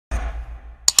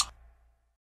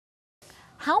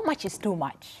how much is too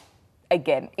much?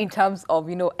 Again, in terms of,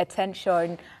 you know,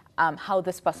 attention, how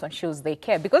this person shows they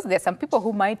care. Because there's some people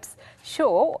who might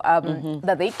show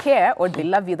that they care or they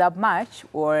love you that much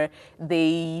or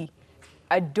they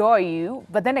adore you.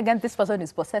 But then again, this person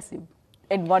is possessive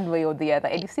in one way or the other.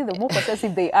 And you see, the more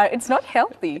possessive they are, it's not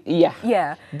healthy. Yeah.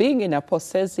 Yeah. Being in a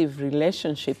possessive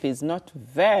relationship is not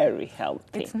very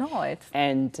healthy. It's not.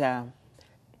 And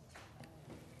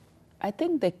I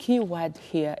think the key word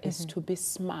here is to be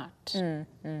smart.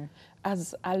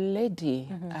 As a lady,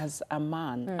 as a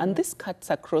man, and this cuts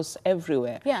across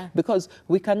everywhere. Yeah. Because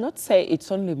we cannot say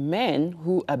it's only men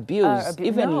who abuse.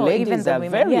 Even ladies even the are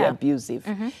women, very yeah. abusive.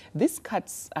 This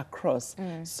cuts across.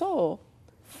 So,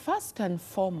 first and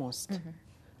foremost,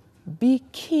 be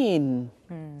keen.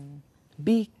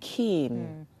 Be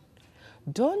keen.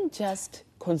 Don't just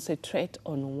concentrate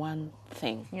on one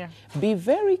thing. Yeah. Be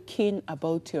very keen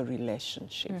about your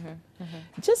relationship.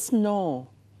 Just know,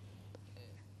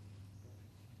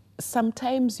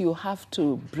 sometimes you have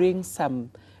to bring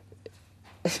some,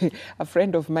 a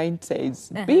friend of mine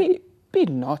says, be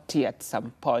naughty at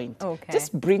some point. Okay.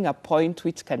 Just bring a point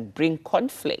which can bring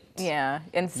conflict. Yeah,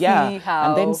 and see how...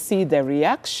 And then see the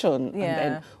reaction. Yeah. And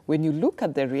then when you look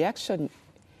at the reaction...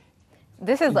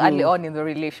 This is early on in the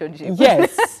relationship.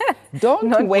 Yes. Don't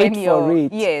Not wait when for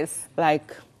it. Yes.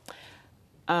 Like,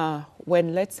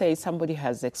 when, let's say, somebody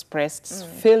has expressed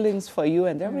feelings for you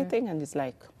and everything, and it's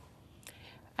like,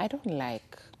 I don't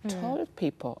like tall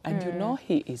people. And you know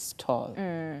he is tall.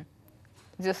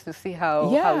 Just to see how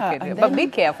Yeah, it can and But then- be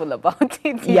careful about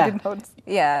it. You Yeah. do not-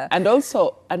 yeah. And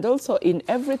also in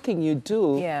everything you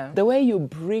do, Yeah. the way you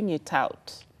bring it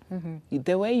out,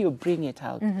 the way you bring it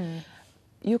out,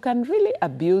 you can really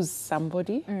abuse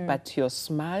somebody, but you're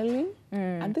smiling,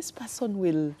 and this person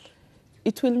will,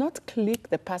 it will not click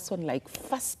the person like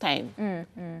first time,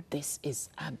 this is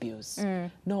abuse.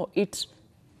 No, it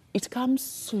comes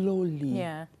slowly.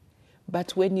 Yeah.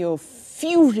 But when you're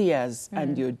furious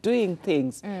and you're doing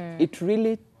things,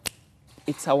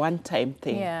 it's a one-time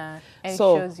thing. Yeah. And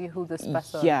So, it shows you who this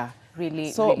person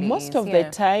really So really most is. of the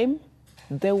time,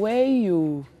 the way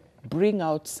you bring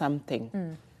out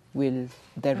something will,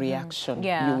 the reaction,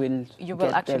 Yeah. you will You will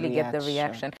get actually the get the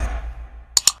reaction. reaction.